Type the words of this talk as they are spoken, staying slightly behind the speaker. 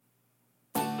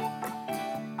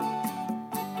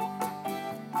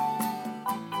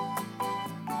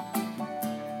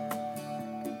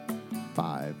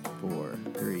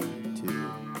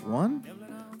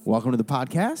Welcome to the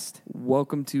podcast.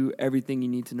 Welcome to Everything You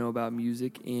Need to Know About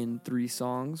Music in 3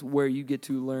 songs, where you get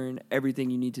to learn everything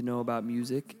you need to know about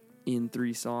music in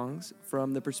 3 songs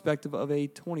from the perspective of a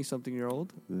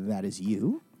 20-something-year-old. That is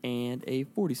you. And a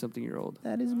 40-something-year-old.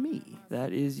 That is me.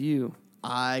 That is you.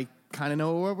 I kind of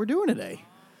know what we're doing today.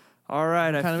 All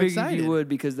right, I figured excited. you would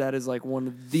because that is like one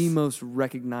of the most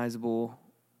recognizable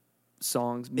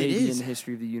songs maybe in the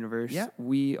history of the universe. Yeah.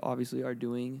 We obviously are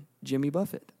doing Jimmy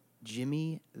Buffett.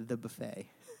 Jimmy the Buffet.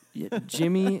 Yeah,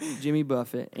 Jimmy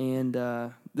Buffett. And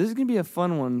this is going to be a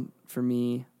fun one for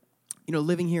me. You know,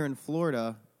 living here in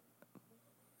Florida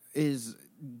is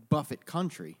Buffett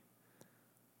country.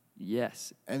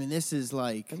 Yes. I mean, this is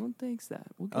like... Everyone thinks that.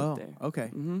 We'll get there. Okay.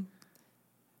 Mm-hmm.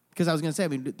 Because I was going to say, I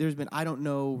mean, there's been, I don't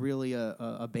know really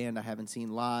a band I haven't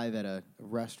seen live at a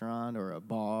restaurant or a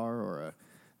bar or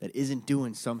that isn't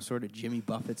doing some sort of Jimmy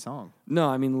Buffett song. No,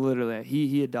 I mean, literally,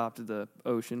 he adopted the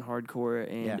ocean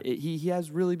hardcore, and he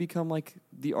has really become like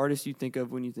the artist you think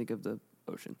of when you think of the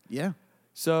ocean. Yeah.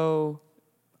 So...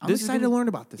 I'm excited to learn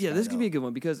about this. Yeah, this is going to be a good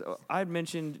one because I had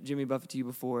mentioned Jimmy Buffett to you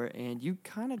before, and you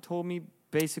kind of told me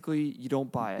basically you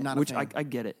don't buy it, which I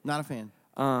get it. Not a fan.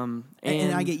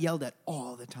 And I get yelled at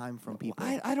all the time from people.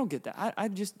 I don't get that. I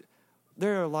just...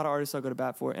 There are a lot of artists I'll go to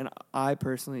bat for, and I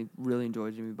personally really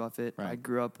enjoy Jimmy Buffett. Right. I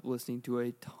grew up listening to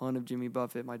a ton of Jimmy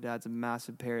Buffett. My dad's a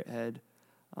massive Parrot head.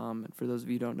 And for those of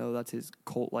you who don't know, that's his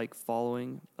cult-like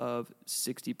following of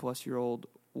 60-plus-year-old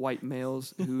white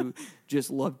males who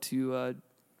just love to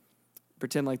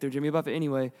pretend like they're Jimmy Buffett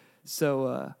anyway.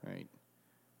 So right.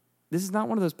 This is not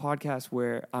one of those podcasts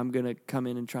where I'm going to come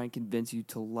in and try and convince you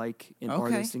to like an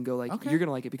artist and go like, you're going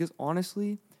to like it. Because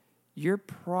honestly... You're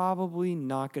probably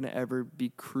not going to ever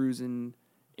be cruising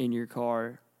in your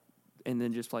car and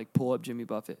then just like pull up Jimmy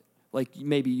Buffett. Like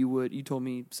maybe you would. You told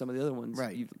me some of the other ones.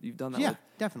 Right. You've done that. Yeah, with.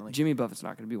 definitely. Jimmy Buffett's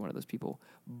not going to be one of those people.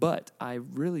 But I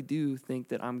really do think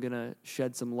that I'm going to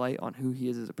shed some light on who he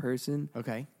is as a person.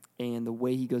 Okay. And the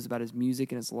way he goes about his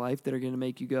music and his life that are going to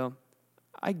make you go,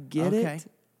 I get it.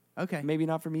 Okay. Maybe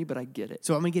not for me, but I get it.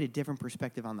 So I'm going to get a different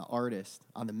perspective on the artist,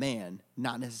 on the man,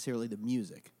 not necessarily the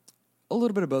music. A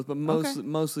little bit of both, but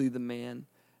mostly the man.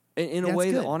 In a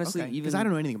way that honestly, even... Because I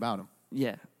don't know anything about him.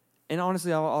 Yeah. And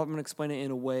honestly, I'm going to explain it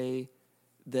in a way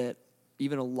that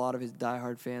even a lot of his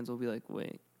diehard fans will be like,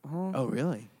 wait, huh? Oh,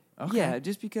 really? Okay. Yeah,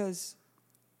 just because,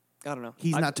 I don't know.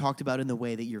 He's not talked about in the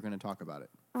way that you're going to talk about it.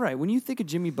 Right. When you think of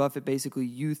Jimmy Buffett, basically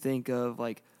you think of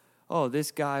like, oh,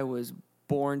 this guy was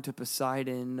born to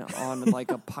Poseidon on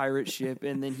like a pirate ship,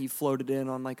 and then he floated in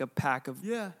on like a pack of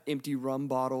empty rum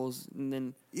bottles, and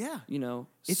then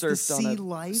it's surfed on a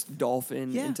life.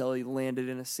 dolphin until he landed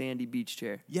in a sandy beach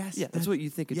chair. Yes, yeah, that's what you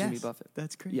think of Jimmy Buffett.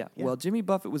 That's great. Yeah. Well, Jimmy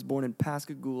Buffett was born in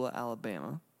Pascagoula,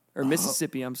 Alabama, or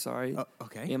Mississippi. I'm sorry.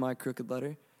 Okay. Am I crooked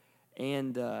letter?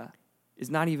 And is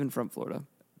not even from Florida.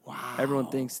 Wow. Everyone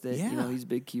thinks that he's a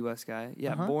big Key West guy.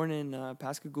 Yeah. Born in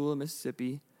Pascagoula,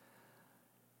 Mississippi.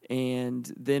 And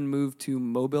then moved to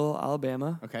Mobile,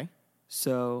 Alabama. Okay.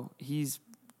 So he's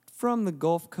from the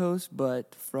Gulf Coast,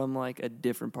 but from like a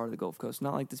different part of the Gulf Coast.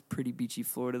 Not like this pretty beachy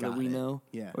Florida that we know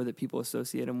or that people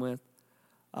associate him with.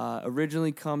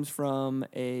 Originally comes from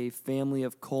a family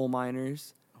of coal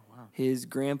miners. Oh, wow. His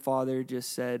grandfather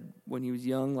just said when he was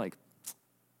young, like,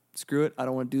 screw it, I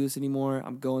don't want to do this anymore.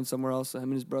 I'm going somewhere else. So him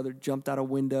and his brother jumped out a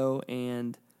window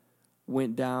and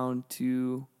went down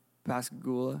to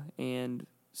Pascagoula and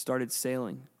started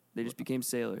sailing. They just became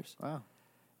sailors. Wow.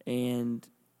 And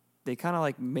they kind of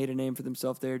like made a name for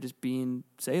themselves there just being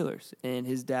sailors. And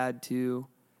his dad too.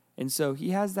 And so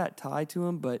he has that tie to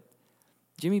him, but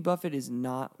Jimmy Buffett is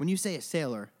not... When you say a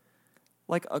sailor...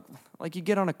 Like you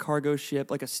get on a cargo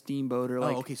ship, like a steamboat or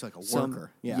like... Oh, okay, so like a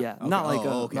worker. Yeah, okay. not like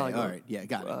all right. Yeah,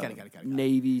 got it.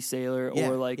 Navy sailor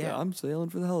or like, I'm sailing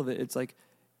for the hell of it. It's like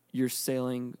you're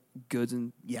sailing goods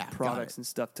and products and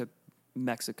stuff to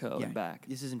Mexico and back.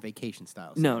 This isn't vacation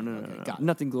style. No.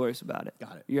 Nothing glorious about it.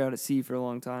 Got it. You're out at sea for a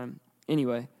long time.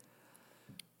 Anyway,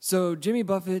 so Jimmy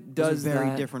Buffett does Those are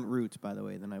very different roots, by the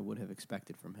way, than I would have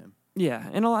expected from him. Yeah,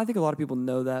 and I think a lot of people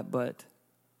know that, but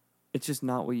it's just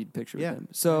not what you'd picture with him.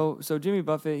 So Jimmy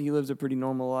Buffett, he lives a pretty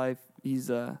normal life. He's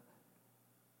a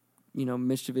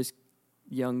mischievous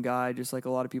young guy, just like a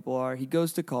lot of people are. He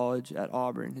goes to college at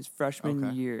Auburn. His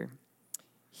freshman year,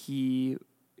 he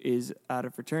is at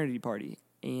a fraternity party,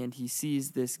 and he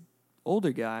sees this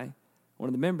older guy, one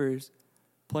of the members,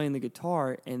 playing the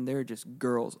guitar, and there are just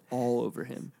girls all over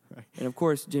him. Right. And of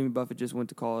course, Jimmy Buffett just went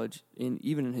to college, and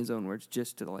even in his own words,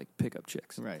 just to like pick up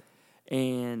chicks. Right.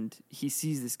 And he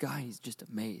sees this guy, he's just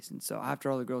amazed. And so after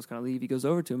all the girls kind of leave, he goes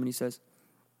over to him and he says,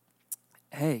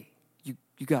 "Hey,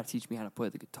 you got to teach me how to play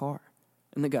the guitar."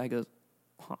 And the guy goes,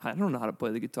 I don't know how to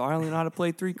play the guitar. I only know how to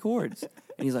play 3 chords.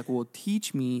 And he's like, well,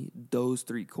 teach me those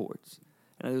 3 chords.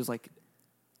 And it was like,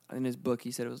 in his book,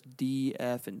 he said it was D,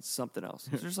 F, and something else.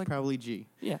 So just like probably G.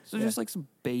 Yeah, so just like some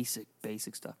basic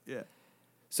stuff. Yeah.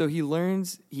 So he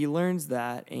learns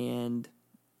that and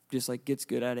just like gets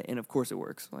good at it. And of course it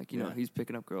works. Like, you know, he's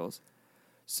picking up girls.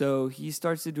 So he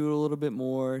starts to do it a little bit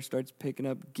more, starts picking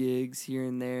up gigs here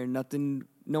and there.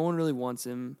 No one really wants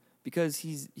him because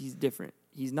he's different.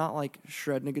 He's not like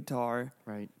shredding a guitar.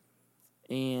 Right.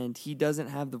 And he doesn't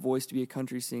have the voice to be a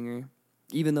country singer,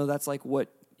 even though that's like what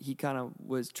he kind of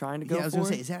was trying to go for. Yeah, I was going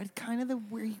to say, is that kind of the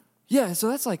where he... Yeah, so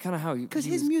that's like kind of how he... Because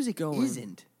his music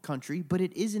isn't country, but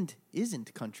it isn't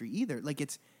country either. Like,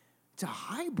 it's a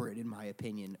hybrid, in my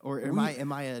opinion. Or am I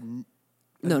a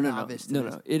novice to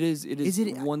this? No. It is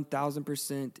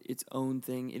 1,000% its own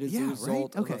thing. It is the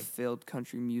result of a failed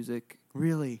country music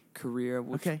career.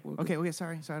 Okay,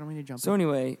 sorry, I don't mean to jump in. So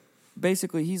anyway,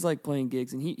 basically, he's like playing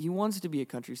gigs, and he wants to be a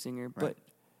country singer, but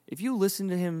if you listen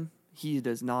to him, he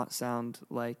does not sound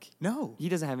like... No. He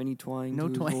doesn't have any twang to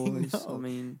his voice. No. I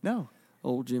mean... No.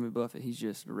 Old Jimmy Buffett, he's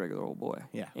just a regular old boy.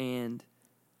 Yeah. And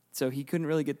so he couldn't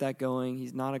really get that going.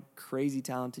 He's not a crazy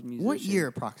talented musician. What year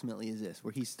approximately is this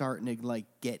where he's starting to like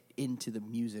get into the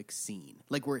music scene?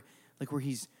 Like where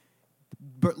he's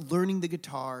learning the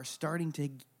guitar, starting to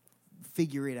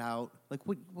figure it out. Like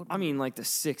what I mean, like the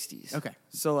 60s. Okay.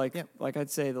 So like I'd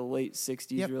say the late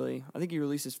 60s really. I think he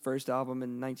released his first album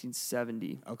in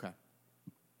 1970. Okay.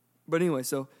 But anyway,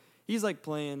 so he's like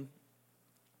playing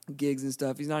gigs and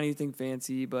stuff. He's not anything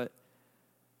fancy, but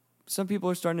some people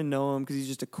are starting to know him because he's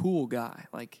just a cool guy.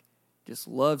 Like, just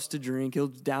loves to drink. He'll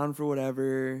down for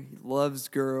whatever. He loves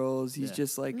girls. He's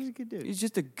just like... He's a good dude. He's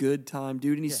just a good time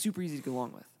dude, and he's super easy to get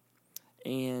along with.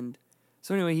 And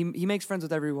so anyway, he makes friends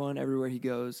with everyone everywhere he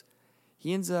goes.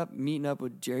 He ends up meeting up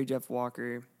with Jerry Jeff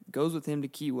Walker, goes with him to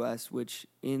Key West, which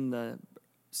in the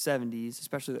 70s,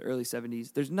 especially the early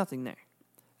 70s, there's nothing there.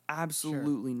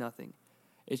 Absolutely nothing.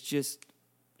 It's just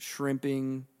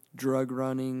shrimping, drug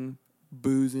running,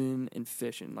 boozing, and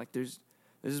fishing. Like this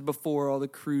is before all the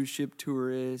cruise ship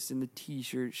tourists and the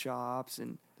T-shirt shops,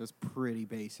 and that's pretty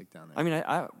basic down there. I mean,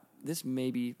 I this may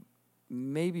be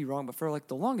wrong, but for like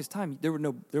the longest time, there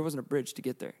wasn't a bridge to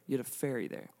get there. You had a ferry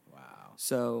there. Wow.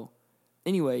 So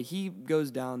anyway, he goes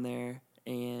down there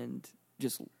and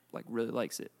just like really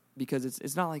likes it because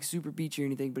it's not like super beachy or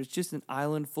anything, but it's just an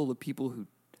island full of people who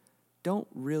don't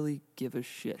really give a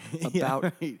shit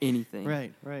about anything.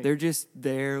 Right. They're just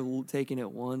there taking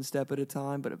it one step at a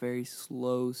time, but a very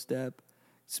slow step.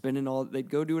 They'd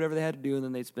go do whatever they had to do, and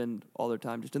then they'd spend all their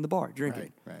time just in the bar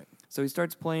drinking. Right. So he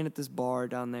starts playing at this bar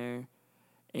down there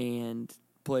and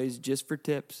plays just for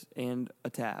tips and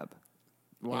a tab.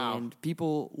 Wow. And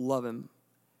people love him.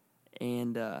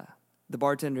 And the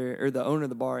bartender, or the owner of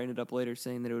the bar, ended up later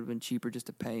saying that it would have been cheaper just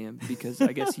to pay him because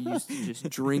I guess he used to just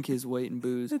drink his weight in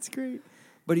booze. That's great.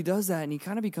 But he does that, and he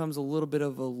kind of becomes a little bit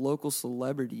of a local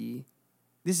celebrity.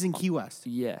 This is in Key West?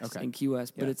 Yes, in Key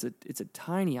West, but it's a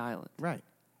tiny island. Right.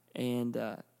 And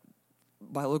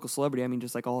by local celebrity, I mean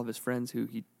just like all of his friends who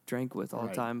he drank with all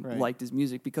the time liked his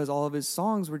music because all of his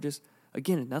songs were just,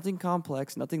 again, nothing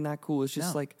complex, nothing that cool. It's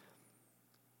just like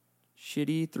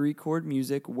shitty 3-chord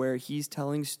music where he's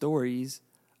telling stories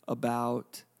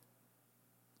about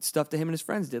stuff that him and his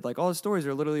friends did. Like all his stories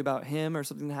are literally about him or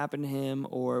something that happened to him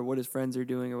or what his friends are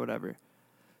doing or whatever.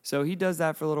 So he does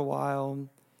that for a little while.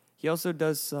 He also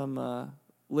does some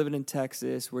living in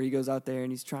Texas where he goes out there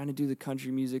and he's trying to do the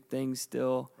country music thing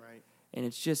still. Right. And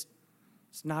it's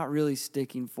not really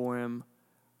sticking for him.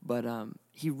 But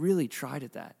he really tried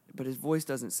at that. But his voice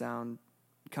doesn't sound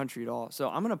country at all. So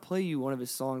I'm going to play you one of his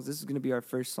songs. This is going to be our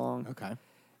first song. Okay.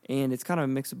 And it's kind of a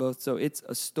mix of both. So it's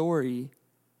a story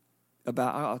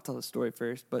about... I'll tell the story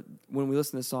first. But when we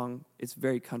listen to the song, it's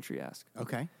very country-esque.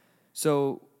 Okay.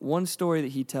 So one story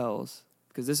that he tells...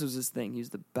 Because this was his thing. He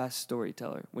was the best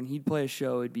storyteller. When he'd play a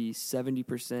show, it'd be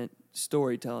 70%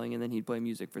 storytelling, and then he'd play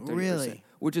music for 30%. Really?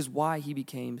 Which is why he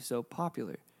became so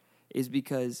popular, is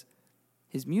because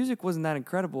his music wasn't that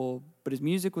incredible, but his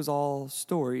music was all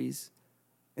stories.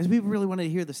 And people really wanted to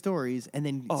hear the stories and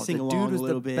then sing along a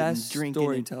little bit and drink.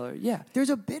 Storyteller. Yeah. There's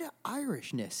a bit of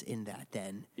Irishness in that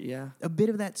then. Yeah. A bit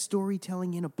of that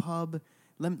storytelling in a pub.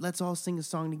 Let's all sing a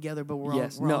song together, but we're all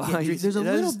there's a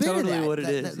little bit totally of that. What it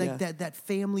is. Like that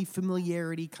family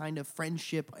familiarity kind of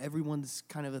friendship, everyone's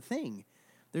kind of a thing.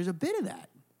 There's a bit of that.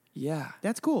 Yeah.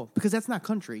 That's cool because that's not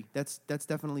country. That's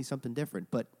definitely something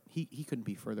different, but he couldn't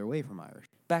be further away from Irish.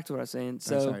 Back to what I was saying.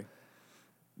 So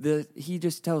he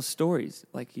just tells stories.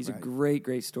 Like he's a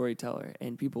great storyteller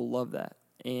and people love that.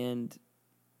 And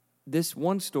this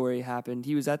one story happened.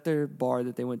 He was at their bar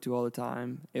that they went to all the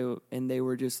time, and they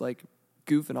were just like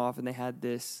goofing off, and they had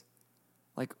this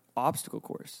like obstacle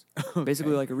course,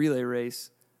 basically like a relay race,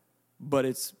 but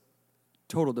it's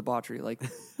total debauchery. Like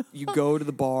you go to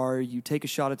the bar, you take a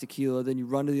shot of tequila, then you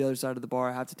run to the other side of the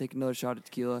bar, have to take another shot of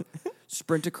tequila,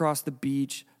 sprint across the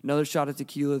beach, another shot of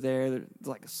tequila there,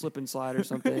 like a slip and slide or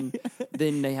something.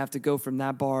 Then they have to go from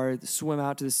that bar, swim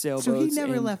out to the sailboats. So he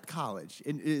never left college.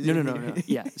 No.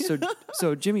 Yeah.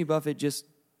 So Jimmy Buffett just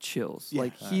chills. Yeah,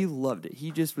 like he loved it.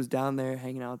 He just was down there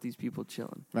hanging out with these people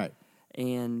chilling. Right.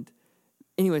 And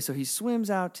anyway, so he swims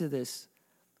out to this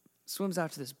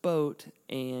boat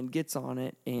and gets on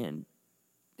it, and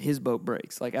his boat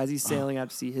breaks. Like as he's sailing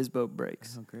out to sea, his boat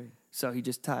breaks. Oh, great. So he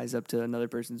just ties up to another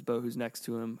person's boat who's next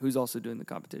to him, who's also doing the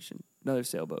competition. Another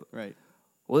sailboat. Right.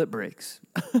 Well, it breaks.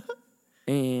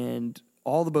 And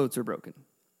all the boats are broken.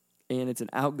 And it's an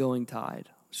outgoing tide,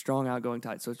 strong outgoing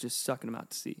tide. So it's just sucking them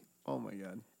out to sea. Oh, my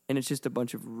God. And it's just a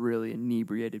bunch of really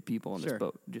inebriated people on this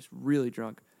boat, just really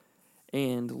drunk.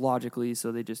 And logically,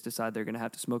 so they just decide they're going to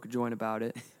have to smoke a joint about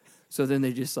it. So then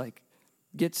they just like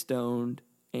get stoned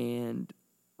and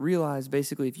realize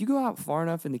basically if you go out far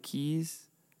enough in the Keys,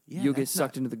 you'll get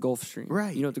sucked into the Gulf Stream.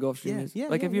 Right. You know what the Gulf Stream is? Yeah,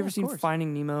 like, have you ever seen course.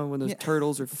 Finding Nemo when those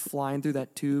turtles are flying through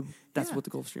that tube? That's what the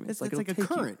Gulf Stream is. It's like a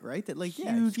current, right? That like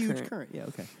huge current. Yeah,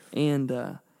 okay.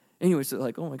 And anyway, so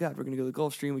like, oh my God, we're going to go to the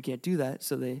Gulf Stream. We can't do that.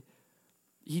 So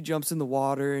he jumps in the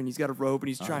water and he's got a rope and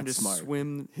he's trying to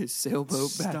swim his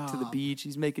sailboat back to the beach.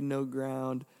 He's making no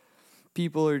ground.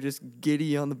 People are just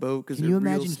giddy on the boat because they're real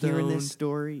stoned. Can you imagine hearing this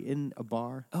story in a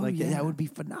bar? Oh, that would be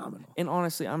phenomenal. And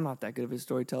honestly, I'm not that good of a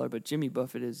storyteller, but Jimmy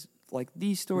Buffett is like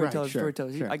the storyteller. Sure.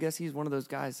 I guess he's one of those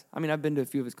guys. I mean, I've been to a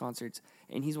few of his concerts,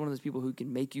 and he's one of those people who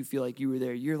can make you feel like you were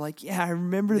there. You're like, yeah, I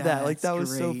remember that. Like, that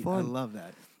was so fun. I love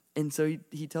that. And so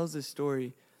he tells this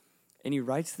story, and he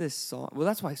writes this song. Well,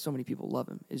 that's why so many people love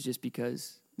him, is just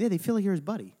because... Yeah, they feel like you're his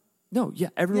buddy. No,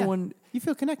 everyone... Yeah, you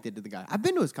feel connected to the guy. I've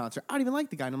been to his concert. I don't even like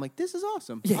the guy, and I'm like, this is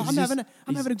awesome. Yeah, I'm having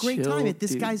a great time at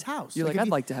this guy's house. You're like I'd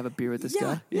like to have a beer with this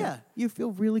guy. Yeah, you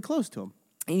feel really close to him.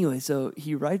 Anyway, so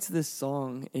he writes this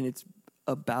song, and it's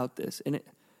about this, and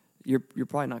you're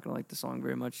probably not going to like the song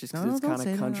very much, just because it's kind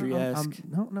of country-esque.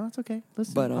 No, it's okay.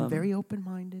 Listen, but, I'm very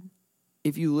open-minded.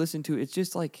 If you listen to it, it's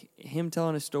just like him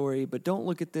telling a story, but don't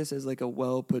look at this as like a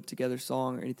well-put-together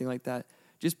song or anything like that.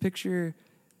 Just picture...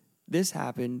 This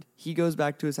happened. He goes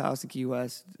back to his house in Key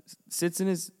West, sits in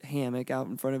his hammock out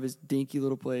in front of his dinky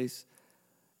little place,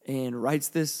 and writes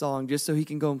this song just so he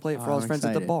can go and play it for all his friends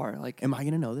at the bar. Like, am I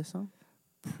going to know this song?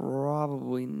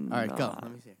 Probably not. All right, go.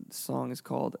 Let me see. The song is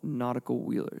called Nautical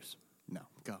Wheelers. No,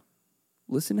 go.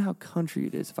 Listen to how country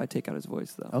it is if I take out his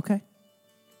voice, though. Okay.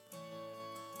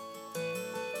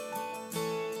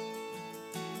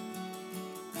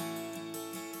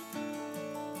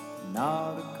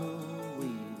 Nautical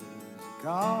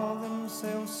call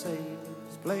themselves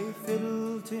sailors, play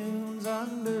fiddle tunes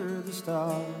under the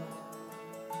stars.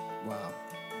 Wow.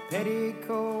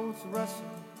 Petticoats rustle,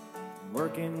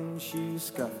 working shoes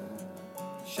scuffle,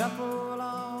 shuffle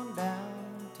on down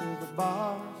to the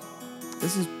bars.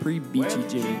 This is pre-Beachy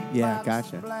Jimmy. Yeah,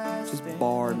 gotcha. Just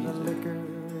bar music. The liquor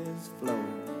is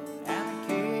flowing, and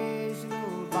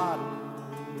occasional bottle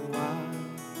of wine.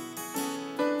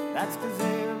 That's 'cause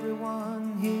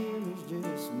everyone here is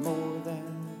just more than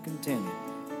contented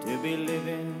to be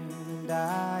living and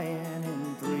dying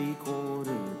in 3/4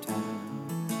 time.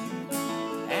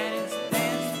 And it's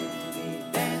dance with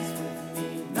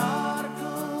me,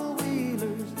 nautical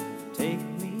wheelers, take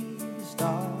me to the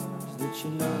stars that you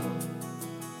love.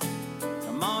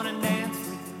 Come on and dance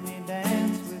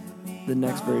with me. The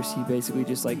next verse, he basically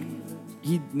just like,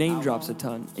 he name drops a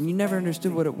ton, and you never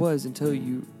understood what it was until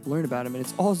you learn about him, and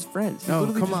it's all his friends. He's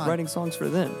literally just writing songs for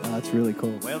them. Oh, that's really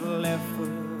cool. Well, the left foot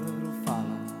will follow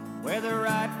where the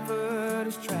right foot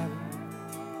is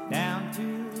traveling down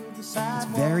to the sidewalk.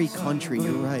 It's very country.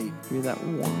 You're right. Hear that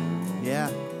one?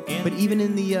 Yeah, but even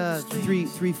in the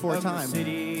 3/4 time,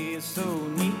 city is so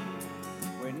neat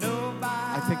where nobody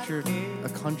I picture a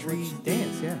country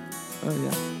dance. Yeah. Oh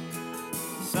yeah.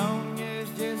 Sonia's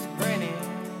just grinning.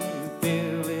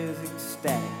 Bill is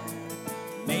ecstatic.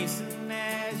 Mason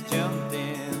has jumped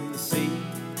in the sea.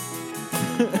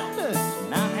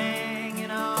 And I'm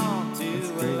hanging on to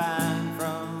a line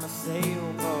from a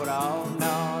sailboat, all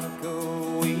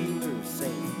nautical wheelers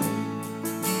say.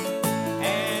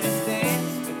 And it's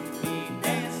dance with me,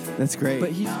 dance with me. That's great.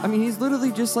 But he's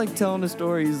literally just like telling a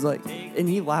story. He's like, and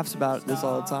he laughs about this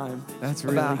all the time. That's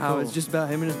really about how cool. it's just about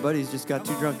him and his buddies just got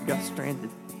too drunk and got stranded.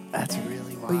 That's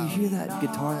really wild. But you hear that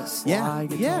guitar, that slide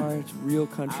guitar, it's real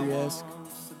country-esque.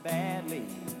 So badly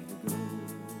to go.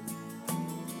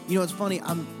 You know, it's funny.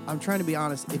 I'm trying to be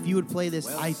honest. If you would play this,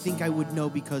 I think I would know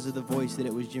because of the voice that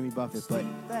it was Jimmy Buffett. But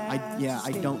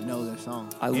I don't know the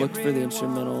song. I looked for the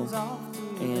instrumental,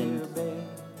 and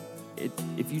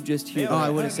if you just hear that, I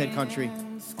would have said country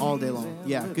all day long.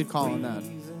 Yeah, good call on that.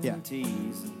 Yeah.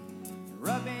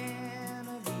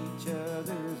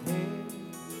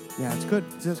 Yeah, it's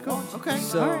good. That's cool. Okay.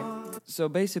 So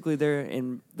basically,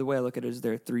 the way I look at it is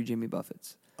there are 3 Jimmy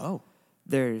Buffetts. Oh.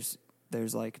 There's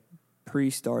like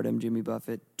pre-stardom Jimmy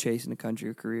Buffett chasing a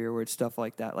country career where it's stuff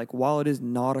like that. Like while it is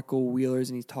nautical wheelers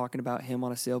and he's talking about him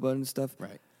on a sailboat and stuff.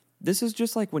 Right. This is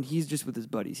just like when he's just with his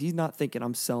buddies. He's not thinking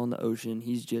I'm selling the ocean.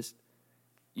 He's just,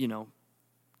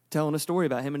 telling a story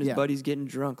about him and his buddies getting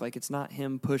drunk. Like it's not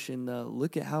him pushing the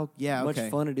look at how much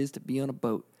fun it is to be on a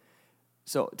boat.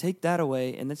 So take that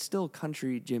away, and it's still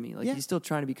country Jimmy. Like he's still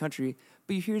trying to be country,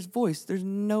 but you hear his voice. There's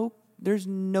no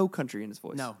country in his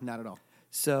voice. No, not at all.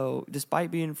 So despite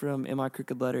being from In My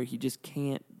Crooked Letter, he just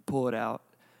can't pull it out.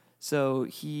 So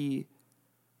he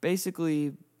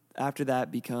basically after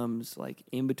that becomes like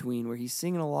in between, where he's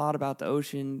singing a lot about the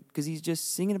ocean because he's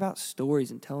just singing about stories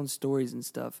and telling stories and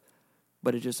stuff.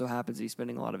 But it just so happens he's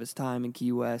spending a lot of his time in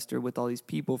Key West or with all these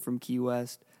people from Key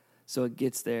West. So it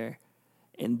gets there.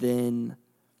 And then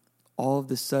all of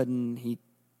a sudden he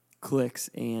clicks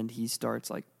and he starts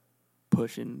like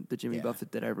pushing the Jimmy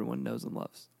Buffett that everyone knows and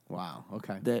loves. Wow.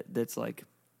 Okay. That's like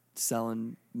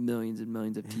selling millions and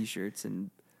millions of T-shirts and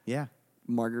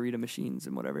margarita machines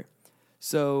and whatever.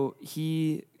 So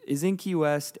he is in Key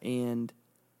West and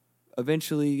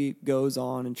eventually goes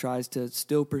on and tries to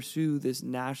still pursue this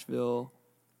Nashville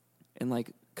and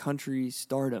like country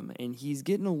stardom. And he's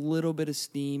getting a little bit of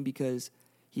steam because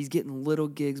he's getting little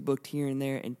gigs booked here and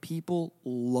there, and people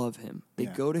love him. They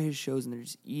go to his shows and they're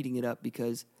just eating it up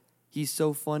because he's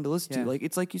so fun to listen to. Like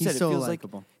it's like you said, it feels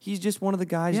likable. Like he's just one of the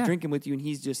guys drinking with you and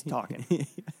he's just talking.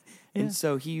 And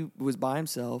so he was by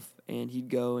himself and he'd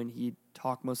go and he'd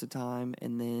talk most of the time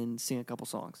and then sing a couple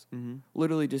songs. Mm-hmm.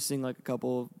 Literally just sing like a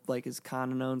couple like his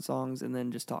kind of known songs and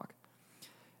then just talk.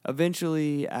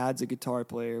 Eventually adds a guitar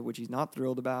player, which he's not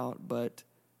thrilled about, but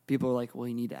people are like, well,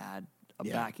 you need to add a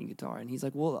backing guitar. And he's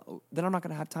like, well, then I'm not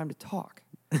going to have time to talk.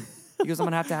 He goes, I'm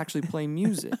going to have to actually play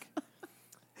music.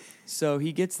 So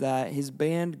he gets that. His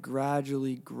band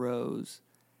gradually grows,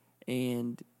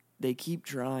 and they keep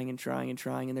trying and trying and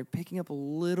trying, and they're picking up a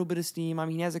little bit of steam. I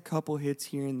mean, he has a couple hits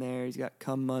here and there. He's got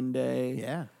Come Monday.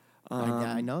 Yeah.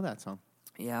 I know that song.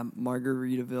 Yeah,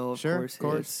 Margaritaville, of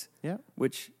course. Hits, yeah.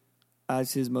 Which,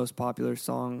 as his most popular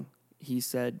song, he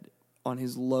said on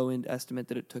his low-end estimate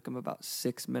that it took him about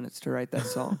 6 minutes to write that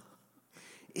song.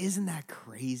 Isn't that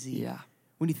crazy? Yeah.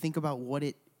 When you think about what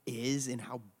it is and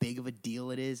how big of a deal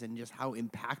it is and just how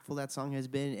impactful that song has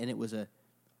been, and it was a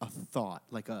thought,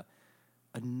 like a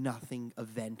nothing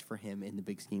event for him in the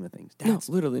big scheme of things. No,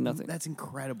 literally nothing. That's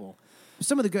incredible.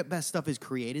 Some of the best stuff is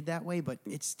created that way, but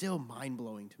it's still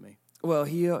mind-blowing to me. Well,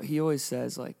 he always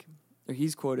says, like, or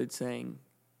he's quoted saying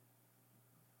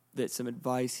that some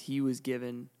advice he was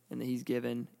given and that he's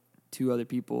given to other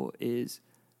people is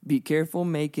be careful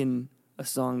making a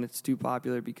song that's too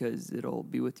popular because it'll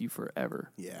be with you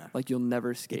forever. Yeah. Like you'll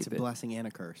never escape it. It's a blessing and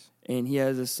a curse. And he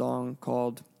has a song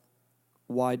called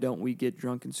Why Don't We Get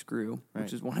Drunk and Screw,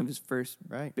 which is one of his first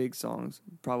big songs.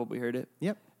 Probably heard it.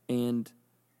 Yep. And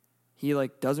he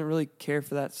like doesn't really care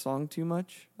for that song too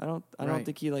much. I don't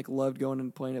think he like loved going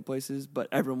and playing at places, but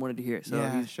everyone wanted to hear it. So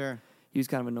he was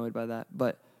kind of annoyed by that.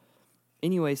 But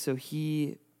anyway, so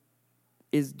he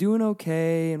is doing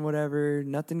okay and whatever,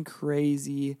 nothing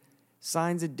crazy,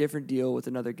 signs a different deal with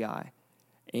another guy.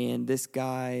 And this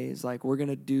guy is like, we're going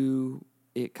to do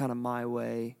it kind of my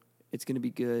way. It's going to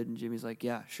be good. And Jimmy's like,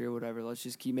 yeah, sure, whatever. Let's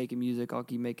just keep making music. I'll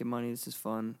keep making money. This is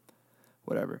fun.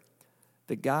 Whatever.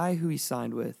 The guy who he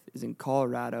signed with is in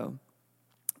Colorado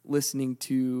listening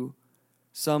to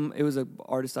it was an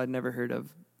artist I'd never heard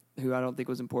of who I don't think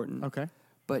was important. Okay.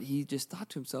 But he just thought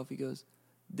to himself, he goes,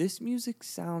 this music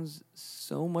sounds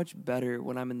so much better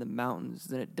when I'm in the mountains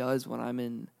than it does when I'm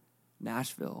in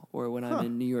Nashville or when I'm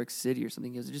in New York City or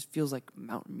something. He goes, it just feels like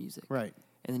mountain music. Right.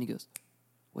 And then he goes,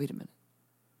 wait a minute.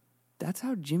 That's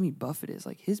how Jimmy Buffett is.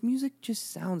 Like, his music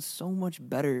just sounds so much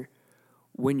better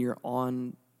when you're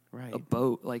on a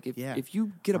boat. Like, if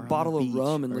you get a bottle of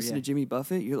rum and listen to Jimmy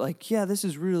Buffett, you're like, yeah, this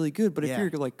is really good. But if you're,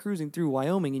 like, cruising through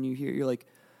Wyoming and you're like,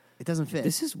 it doesn't fit.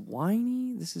 This is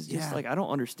whiny. This is just like, I don't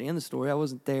understand the story. I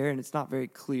wasn't there, and it's not very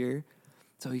clear.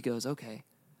 So he goes, okay,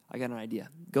 I got an idea.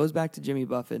 Goes back to Jimmy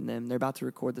Buffett and them. They're about to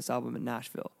record this album in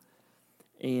Nashville.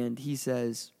 And he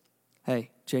says,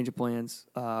 hey, change of plans.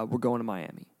 We're going to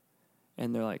Miami.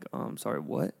 And they're like, sorry,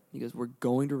 what? He goes, we're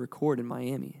going to record in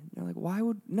Miami. And they're like, why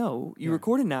would, no, you Yeah.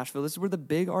 record in Nashville. This is where the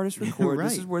big artists record. Right.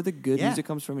 This is where the good Yeah. music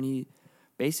comes from. And he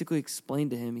basically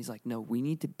explained to him, he's like, no, we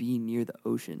need to be near the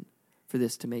ocean for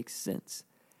this to make sense.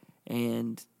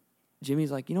 And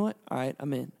Jimmy's like, you know what? All right,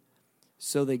 I'm in.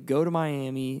 So they go to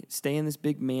Miami, stay in this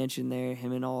big mansion there,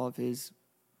 him and all of his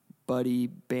buddy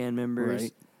band members.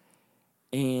 Right.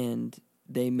 And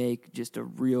they make just a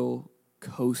real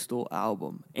coastal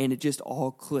album. And it just all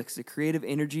clicks. The creative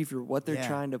energy for what they're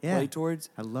trying to play towards.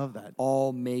 I love that.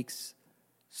 All makes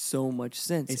so much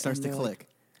sense. It starts to they're click.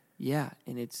 Yeah,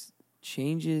 and it's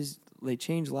changes. They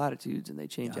change latitudes and they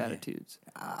change attitudes.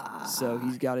 So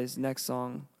he's got his next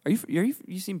song.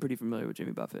 You seem pretty familiar with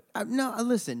Jimmy Buffett. No,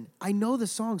 listen. I know the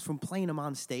songs from playing them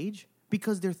on stage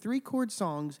because they're 3-chord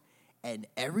songs, and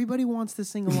everybody wants to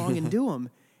sing along and do them,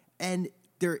 and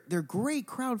they're great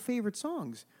crowd favorite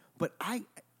songs. But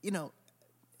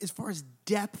as far as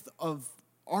depth of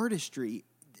artistry,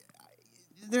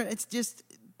 it's just.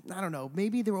 I don't know.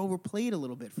 Maybe they're overplayed a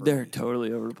little bit for They're me.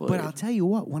 totally overplayed. But I'll tell you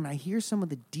what, when I hear some of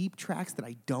the deep tracks that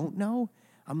I don't know,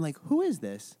 I'm like, who is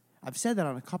this? I've said that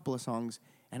on a couple of songs,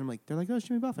 and I'm like, they're like, oh, it's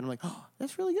Jimmy Buffett. I'm like, oh,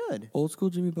 that's really good. Old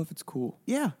school Jimmy Buffett's cool.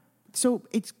 Yeah. So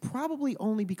it's probably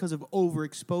only because of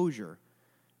overexposure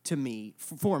to me,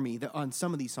 for me, that on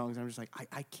some of these songs, I'm just like,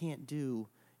 I can't do,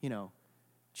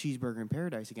 Cheeseburger in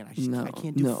Paradise again. I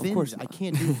can't do of course Fins. not. I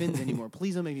can't do Fins anymore.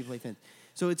 Please don't make me play Fins.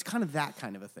 So it's kind of that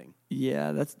kind of a thing.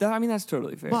 Yeah, that's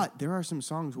totally fair. But there are some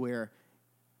songs where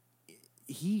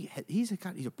he's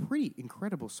a pretty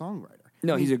incredible songwriter.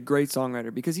 No, he's a great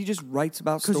songwriter because he just writes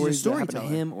about stories that happen to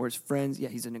storyteller. him or his friends. Yeah,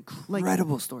 he's an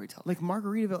incredible storyteller. Like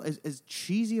Margaritaville, as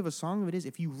cheesy of a song of it is,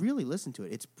 if you really listen to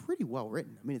it, it's pretty well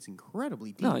written. I mean, it's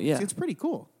incredibly deep. No, yeah. It's pretty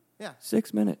cool. Yeah.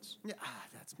 6 minutes. Yeah,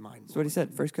 that's mine. That's what he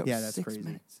said. First cut. Yeah, that's 6 crazy.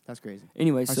 minutes. That's crazy.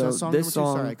 Anyway, All right, so song this number 2,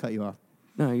 song. sorry, I cut you off.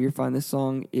 No, you're fine. This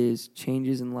song is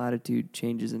Changes in Latitude,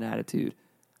 Changes in Attitude.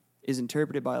 Is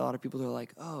interpreted by a lot of people that are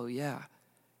like, oh, yeah,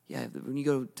 when you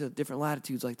go to different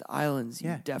latitudes like the islands,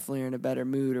 you definitely are in a better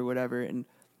mood or whatever. And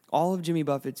all of Jimmy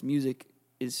Buffett's music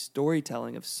is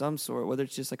storytelling of some sort, whether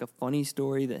it's just like a funny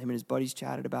story that him and his buddies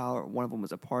chatted about or one of them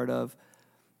was a part of.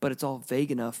 But it's all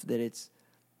vague enough that it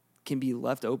can be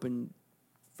left open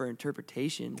for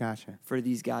interpretation for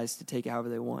these guys to take however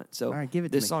they want. So all right, give it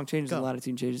to this me. song, Changes in Go.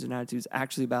 Latitude, Changes in Attitude, is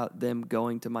actually about them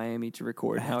going to Miami to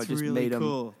record. That's how it just really made them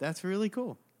cool. That's really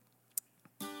cool.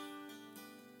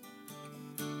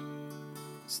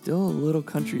 still a little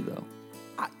country though.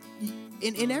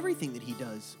 In everything that he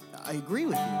does, I agree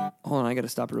with you. Hold on, I got to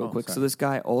stop it real quick. Sorry. So this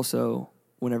guy also,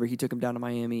 whenever he took him down to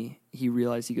Miami, he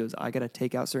realized, he goes, I got to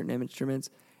take out certain instruments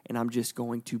and I'm just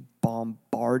going to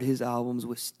bombard his albums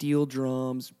with steel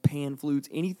drums, pan flutes,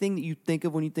 anything that you think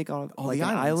of when you think of like the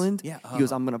an islands. island. Yeah, He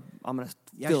goes, I'm gonna fill Actually,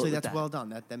 it with that's that. well done.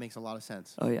 That makes a lot of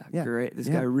sense. Oh yeah, Yeah. great. This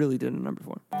Yeah. guy really did a number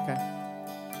for him. Okay.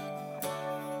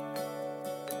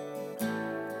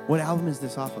 What album is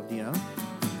this off of? Do you know?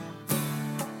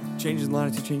 Changes in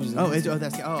Latitude, Changes in Got Attitude. it.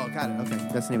 Okay,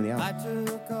 that's the name of the album. I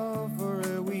took off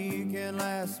for a weekend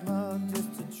last month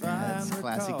just to try That's and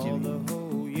classic recall Jimmy. the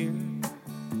whole year.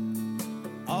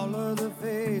 All of the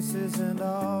faces and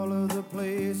all of the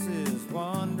places,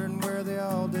 wondering where they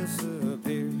all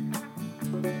disappeared.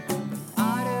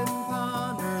 I didn't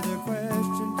ponder the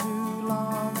question too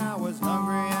long. I was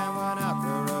hungry and went out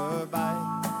for a bite.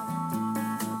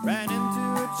 Ran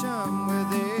into a chum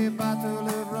with a bottle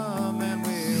of rum and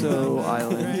we So went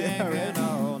island. drinking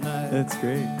all night. That's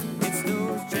great. It's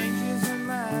those changes in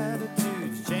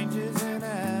latitudes, changes in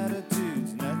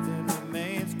attitudes. Nothing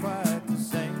remains quite the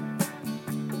same.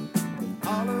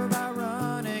 All of our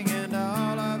running and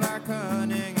all of our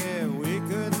cunning. If we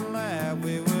couldn't laugh,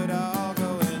 we would all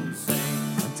go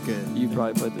insane. That's good. You've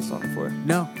probably played this song before.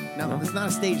 No, No? it's not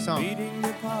a stage song. Reading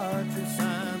departure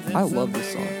signs and I love some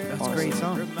this song. big That's a great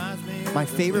song. reminds me of My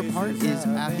the favorite part places is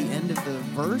I've at the been. end of the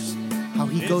verse, how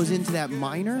he goes into that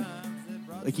minor.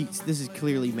 Like this is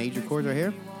clearly major chords right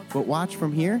here, but watch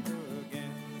from here.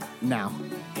 Now,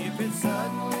 If it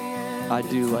suddenly ends, I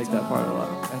do like that part a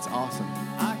lot. that's awesome.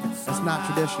 I can That's not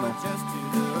traditional. just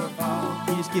to the fall.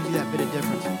 He just gives you that bit of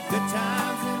difference. Good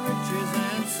times and riches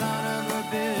and son of a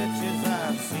bitches,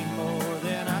 I've seen more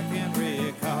than I can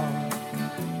recall.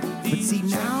 But see,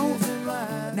 These now changes in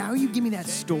life, Now you give me that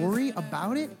story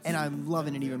about it, and I'm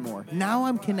loving it even more. Now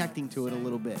I'm connecting to it a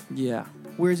little bit. Yeah.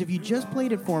 Whereas if you just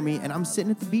played it for me and I'm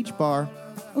sitting at the beach bar,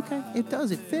 okay, it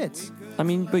does, it fits. I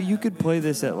mean, but you could play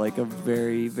this at like a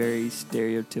very, very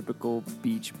stereotypical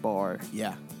beach bar.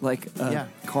 Yeah. Like a Yeah.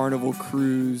 Carnival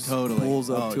cruise Totally. pulls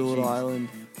up Oh, to a little geez. island.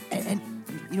 And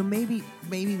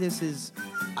maybe this is,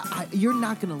 you're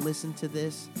not going to listen to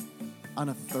this on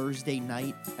a Thursday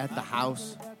night at the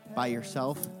house by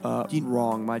yourself?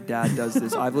 Wrong. My dad does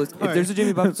this. I've listened. If there's a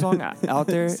Jimmy Buffett song out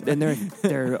there, and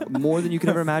they're more than you could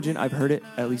ever imagine. I've heard it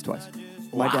at least twice.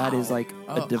 My dad is like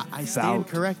a devout. I stand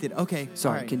corrected. Okay,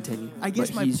 Sorry, right. continue. I guess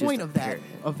But my he's point just a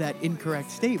of that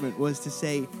incorrect statement was to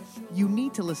say you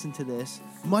need to listen to this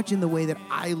much in the way that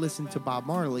I listen to Bob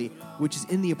Marley, which is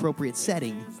in the appropriate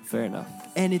setting. Fair enough.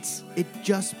 And it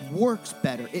just works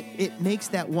better. It makes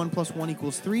that 1 + 1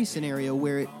 = 3 scenario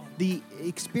where the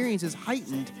experience is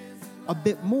heightened a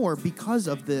bit more because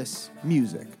of this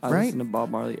music, I right? listen to Bob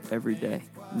Marley every day.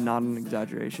 Not an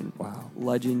exaggeration. Wow.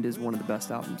 Legend is one of the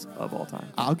best albums of all time.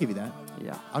 I'll give you that.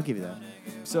 Yeah. I'll give you that.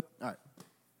 So, All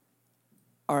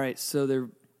all right. So they're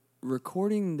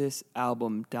recording this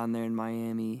album down there in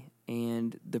Miami,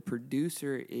 and the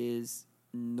producer is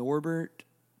Norbert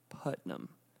Putnam.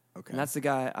 Okay. And that's the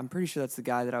guy, I'm pretty sure that's the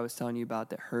guy that I was telling you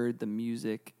about that heard the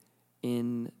music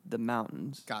in the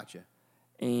mountains. Gotcha.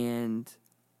 And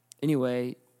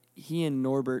anyway, he and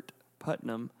Norbert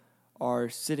Putnam are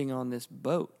sitting on this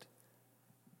boat,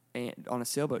 and on a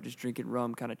sailboat, just drinking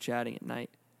rum, kind of chatting at night.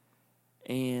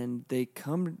 And they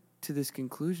come to this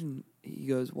conclusion. He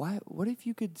goes, what if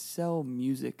you could sell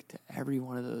music to every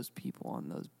one of those people on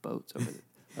those boats over there?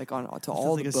 Like all the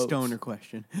like boats. a stoner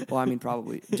question. Well, I mean,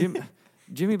 probably.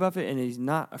 Jimmy Buffett, and he's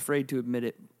not afraid to admit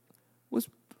it,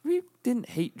 he didn't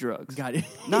hate drugs. Got it.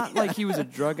 Not like he was a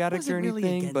drug addict or Wasn't really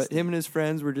anything, against but him and his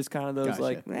friends were just kind of those Gotcha.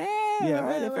 like, Yeah, all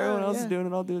right, if everyone else yeah. is doing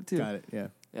it, I'll do it too. Got it, yeah.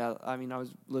 Yeah, I mean, I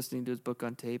was listening to his book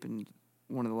on tape, and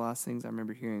one of the last things I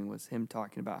remember hearing was him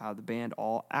talking about how the band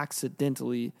all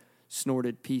accidentally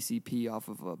snorted PCP off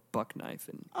of a buck knife,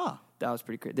 and that was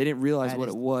pretty crazy. They didn't realize That what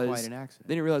is it was. quite an accident.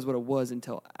 They didn't realize what it was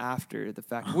until after the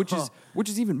fact, which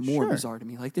is even more Sure. bizarre to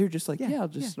me. Like they're just like, yeah, I'll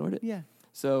just snort it. Yeah.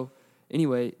 So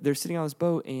anyway, they're sitting on this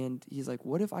boat, and he's like,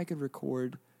 what if I could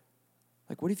record,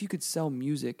 like, what if you could sell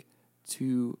music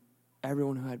to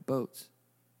everyone who had boats?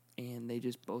 And they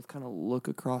just both kind of look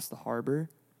across the harbor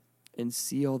and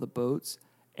see all the boats,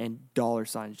 and dollar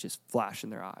signs just flash in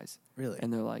their eyes. Really?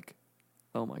 And they're like,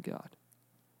 oh my God.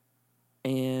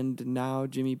 And now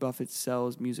Jimmy Buffett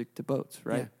sells music to boats,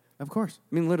 right? Yeah, of course.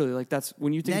 I mean, literally, like that's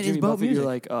when you think That of is Jimmy boat Buffett, music. you're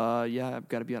like, yeah, I've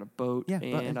got to be on a boat, Yeah, but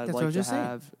and I'd that's what I like was to just saying.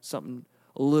 have something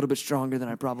a little bit stronger than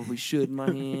I probably should in my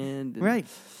hand. And Right.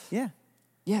 Yeah.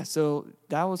 yeah, so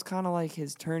that was kind of like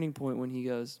his turning point when he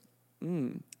goes,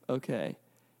 okay.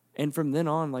 And from then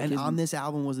on, like, And on this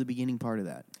album was the beginning part of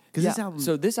that. Because yeah, this album.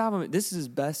 so this album, this is his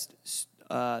best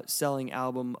selling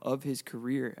album of his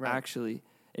career, Right. actually,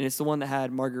 and it's the one that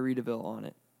had Margaritaville on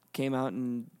it. Came out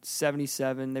in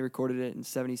 '77. They recorded it in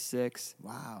 '76.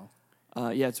 Wow.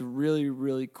 Yeah, it's a really,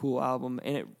 really cool album,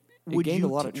 and it gained a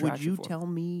lot of traction. Would you for him. tell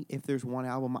me if there's one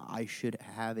album I should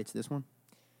have, it's this one?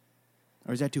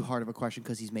 Or is that too hard of a question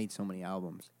because he's made so many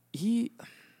albums? He's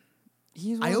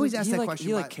I always ask that question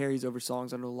He by- carries over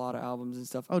songs onto a lot of albums and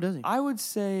stuff. Oh, does he? I would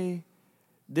say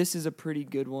this is a pretty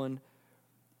good one.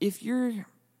 If you're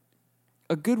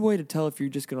a good way to tell if you're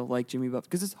just going to like Jimmy Buffett,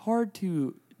 because it's hard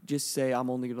to just say I'm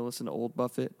only going to listen to old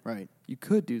Buffett. Right. You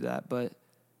could do that, but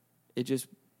it just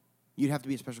You'd have to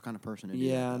be a special kind of person to do that.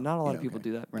 yeah, though. not a lot Yeah, of people okay.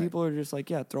 do that. Right. People are just like,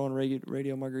 yeah, throw on Radio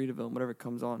Margaritaville and whatever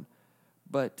comes on.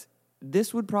 But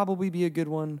this would probably be a good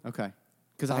one. Okay.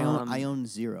 Because I own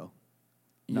zero.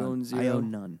 You None. own zero. I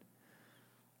own none.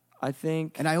 I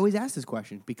think. And I always ask this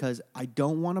question because I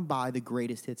don't want to buy the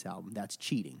greatest hits album. That's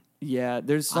cheating. Yeah,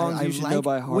 there's songs I you should know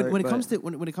by heart. When it but-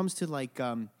 comes to like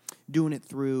doing it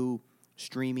through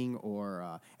streaming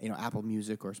or Apple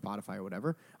Music or Spotify or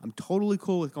whatever, I'm totally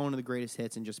cool with going to the greatest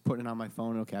hits and just putting it on my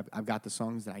phone. Okay, I've got the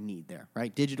songs that I need there,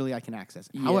 right? Digitally, I can access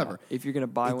it. Yeah, However, if you're gonna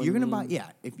buy if one,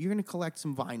 you're gonna collect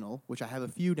some vinyl, which I have a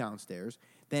few downstairs,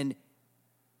 then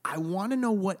I want to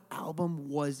know what album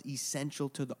was essential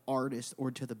to the artist or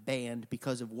to the band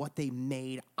because of what they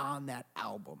made on that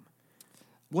album.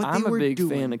 What I'm they were a big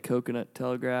doing. fan of Coconut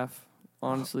Telegraph.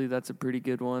 Honestly, that's a pretty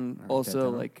good one. that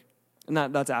Also, down. like, and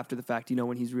that's after the fact.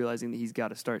 When he's realizing that he's got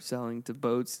to start selling to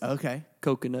boats. Okay.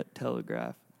 Coconut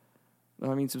Telegraph.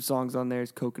 I mean, some songs on there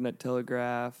is Coconut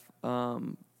Telegraph.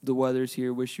 The Weather's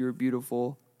Here, Wish You Were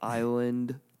Beautiful,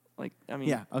 Island. Like, I mean,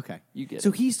 Yeah, okay. you get so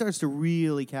it. he starts to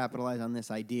really capitalize on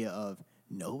this idea of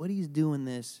nobody's doing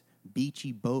this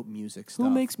beachy boat music stuff.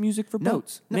 Who makes music for No,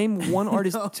 boats? no. Name one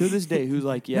artist No. to this day who's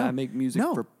like, yeah, No. I make music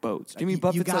No. for boats. Jimmy You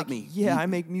Buffett's got like, me. yeah, You- I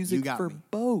make you music got for me.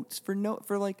 boats.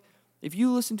 For like, if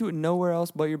you listen to it nowhere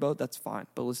else but your boat, that's fine.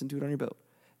 But listen to it on your boat.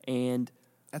 And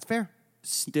That's fair.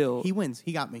 still, He wins.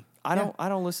 He got me. I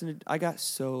don't listen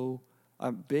to. I'm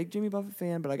a big Jimmy Buffett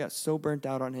fan, but I got so burnt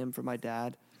out on him from my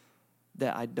dad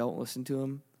that I don't listen to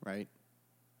him Right.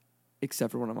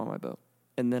 except for when I'm on my boat.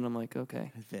 And then I'm like,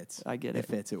 okay. It fits. I get it. It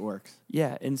fits. It works.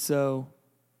 Yeah, and so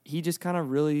he just kind of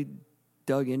really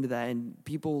dug into that, and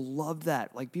people loved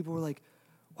that. Like, people were like,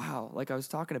 wow, like I was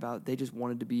talking about, they just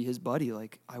wanted to be his buddy.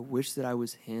 Like, I wish that I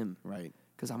was him. Right.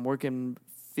 Because I'm working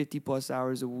 50-plus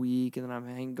hours a week, and then I'm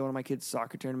going to my kid's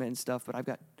soccer tournament and stuff, but I've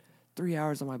got 3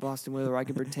 hours on my Boston Whaler where I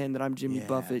can pretend that I'm Jimmy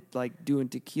Buffett, like doing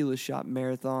tequila shot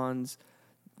marathons,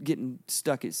 getting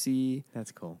stuck at sea.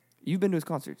 That's cool. You've been to his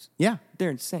concerts. Yeah. They're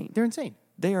insane. They're insane.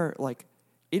 They are like,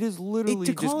 it is literally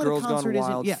just Girls Gone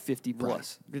Wild 50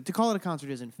 plus. Right. To call it a concert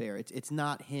isn't fair. It's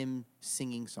not him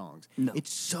singing songs. No.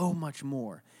 It's so much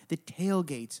more. The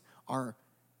tailgates are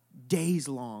days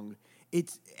long.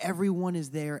 It's everyone is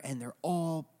there and they're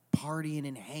all partying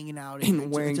and hanging out and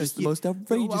wearing just the most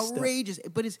outrageous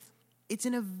stuff. But it's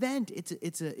an event.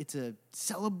 It's a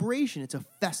celebration. It's a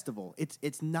festival.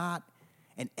 It's not,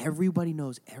 and everybody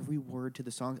knows every word to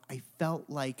the songs. I felt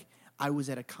like I was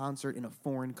at a concert in a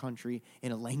foreign country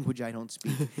in a language I don't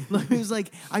speak. It was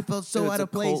like I felt so out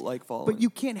of place. Cult-like following. But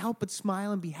you can't help but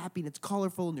smile and be happy, and it's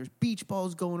colorful, and there's beach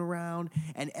balls going around,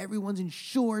 and everyone's in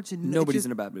shorts, and nobody's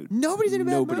in a bad mood. Nobody's in a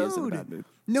bad mood. Nobody's in a bad mood.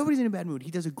 Nobody's in a bad mood. He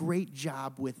does a great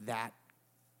job with that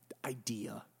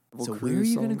idea. Well, so where are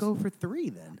you going to songs. go for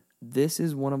 3 then? This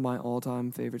is one of my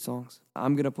all-time favorite songs.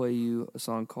 I'm going to play you a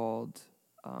song called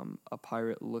A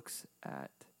Pirate Looks at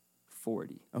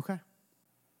 40. Okay.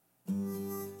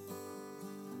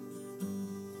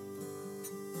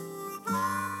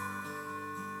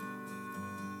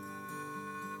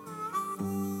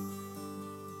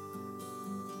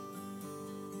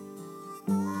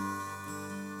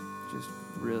 Just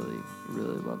really,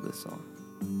 really love this song.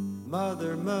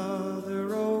 Mother,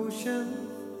 Mother Ocean,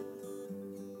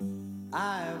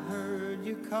 I've heard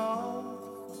you call.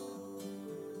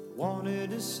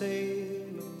 Wanted to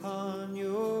sail upon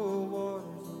your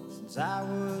waters since I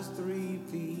was 3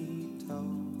 feet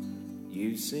tall.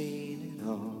 You've seen it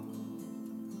all.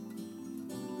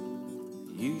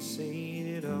 You've seen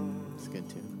it all. It's good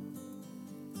too.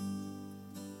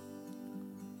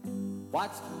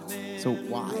 So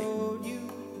why?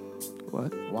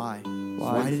 What? Why?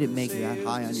 Why? Why did it make that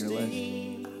high on your list?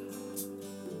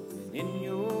 In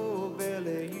your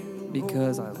belly you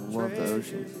Because I love the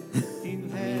ocean.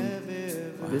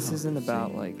 This isn't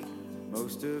about like.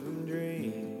 most of them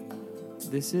dream.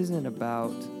 This isn't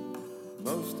about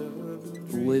Most of them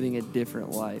dream. living a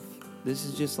different life. This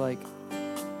is just like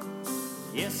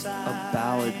Yes, a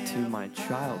ballad to my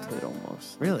childhood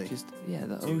almost. Really? Just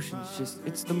the ocean's just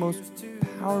it's the most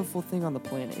powerful thing on the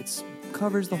planet. It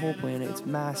covers the whole planet. It's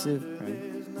massive. Right?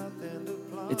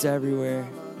 It's everywhere.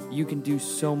 You can do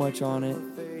so much on it.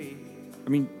 I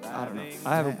mean, I don't know.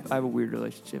 I have a weird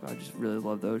relationship. I just really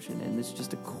love the ocean, and this is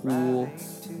just a cool.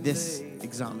 This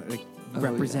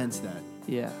represents that.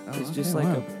 Yeah, Oh, it's okay, just like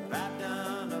wow.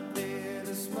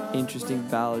 a interesting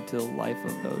ballad to the life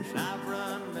of the ocean. I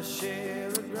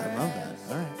love that.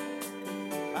 All right.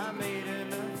 I made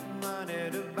enough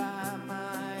money to buy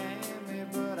Miami,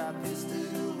 but I pissed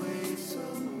it away so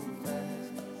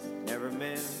fast. Never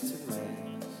meant to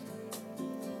last.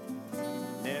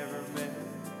 Never meant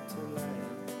to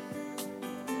last.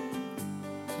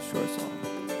 It's a short song.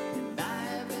 And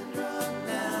I've been drunk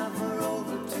now for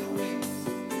over 2 weeks.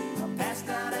 I passed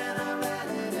out and I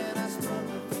rallied and I sprung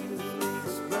a few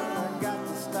leaks, but I got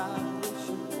to stop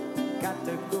wishing, got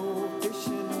to go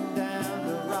fishing down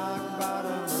the rock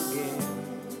bottom again.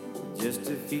 Just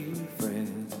a few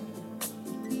friends.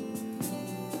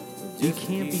 You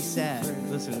can't be sad.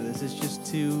 Listen to this. It's just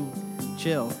too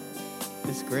chill.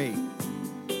 It's great.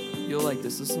 You'll like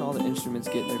this. Listen to all the instruments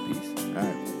getting their piece. All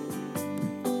right.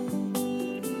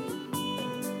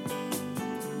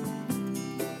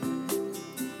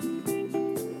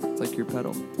 It's like your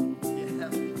pedal.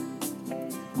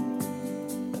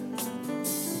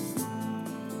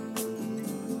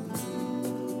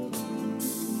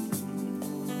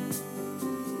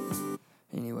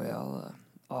 Anyway,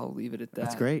 I'll leave it at that.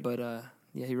 That's great. But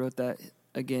he wrote that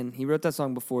again. He wrote that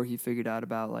song before he figured out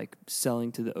about like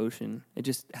selling to the ocean. It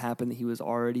just happened that he was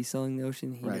already selling the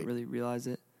ocean. He Right. didn't really realize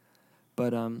it.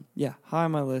 But high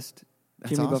on my list.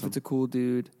 That's Jimmy awesome. Buffett's a cool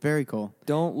dude. Very cool.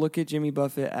 Don't look at Jimmy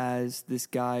Buffett as this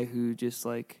guy who just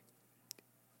like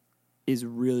is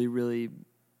really, really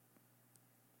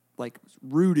like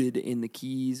rooted in the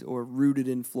Keys or rooted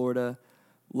in Florida.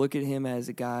 Look at him as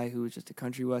a guy who was just a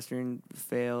country western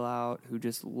fail out, who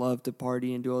just loved to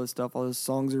party and do all this stuff. All those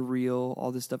songs are real.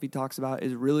 All this stuff he talks about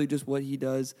is really just what he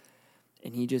does.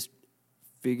 And he just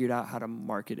figured out how to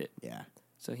market it. Yeah.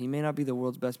 So he may not be the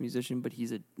world's best musician, but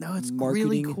he's a No, it's marketing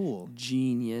really cool.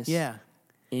 genius. Yeah.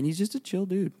 And he's just a chill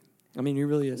dude. I mean, he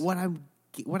really is. What I'm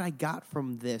what I got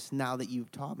from this, now that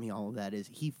you've taught me all of that, is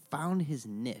he found his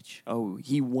niche. Oh,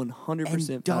 he 100%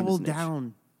 and doubled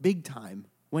down big time,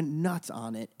 went nuts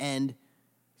on it, and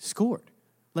scored.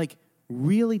 Like,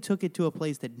 really took it to a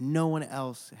place that no one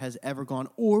else has ever gone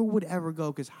or would ever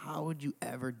go, because how would you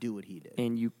ever do what he did?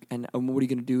 And what are you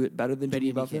going to do it better than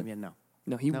Jimmy Buffett? Yeah, no.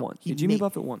 No, he won. Jimmy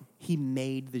Buffett won. He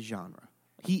made the genre.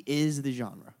 He is the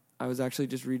genre. I was actually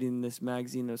just reading this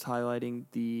magazine that was highlighting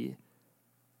the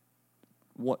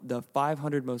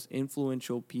 500 most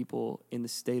influential people in the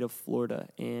state of Florida,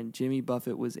 and Jimmy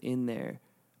Buffett was in there,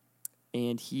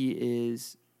 and he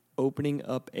is opening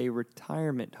up a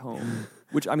retirement home,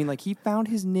 which, I mean, like, he found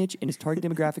his niche and his target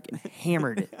demographic and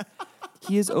hammered it.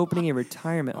 He is opening a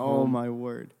retirement home. Oh, my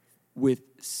word. With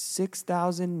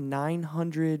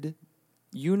 6,900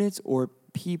 units or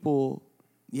people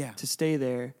to stay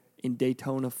there in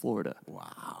Daytona, Florida.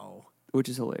 Wow. Which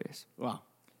is hilarious. Wow.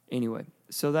 Anyway,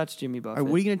 so that's Jimmy Buffett. All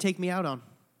right, what are you going to take me out on?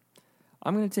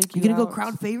 I'm going to take you going to out. go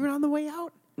crowd favorite on the way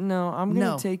out? No, I'm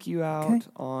going to take you out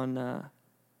on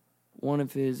one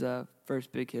of his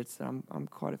first big hits that I'm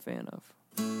quite a fan of.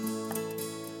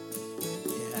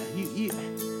 Yeah,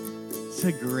 it's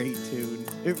a great tune.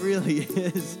 It really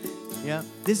is. Yeah.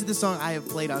 This is the song I have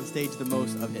played on stage the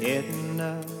most of his.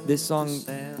 This song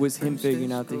was him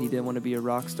figuring out that he didn't want to be a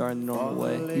rock star in the normal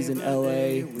way. He's in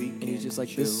L.A., and he's just like,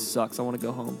 this sucks. I want to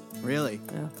go home. Really?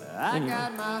 Yeah. Anyway,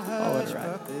 I'll let it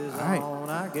ride. All right.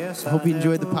 I hope you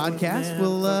enjoyed the podcast.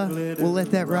 We'll let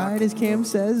that ride, as Cam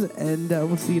says, and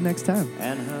we'll see you next time.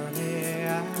 And honey,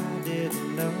 I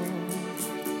didn't know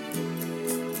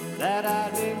that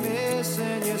I'd be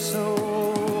missing you so.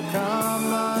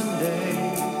 Come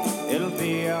Monday, it'll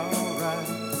be alright.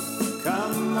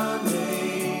 Come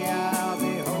Monday, I'll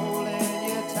be holding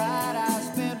you tight. I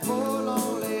spent 4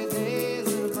 lonely days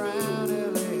in the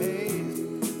brown LA haze,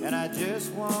 and I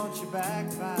just want you back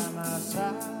by my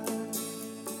side.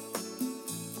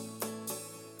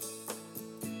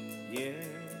 Yeah.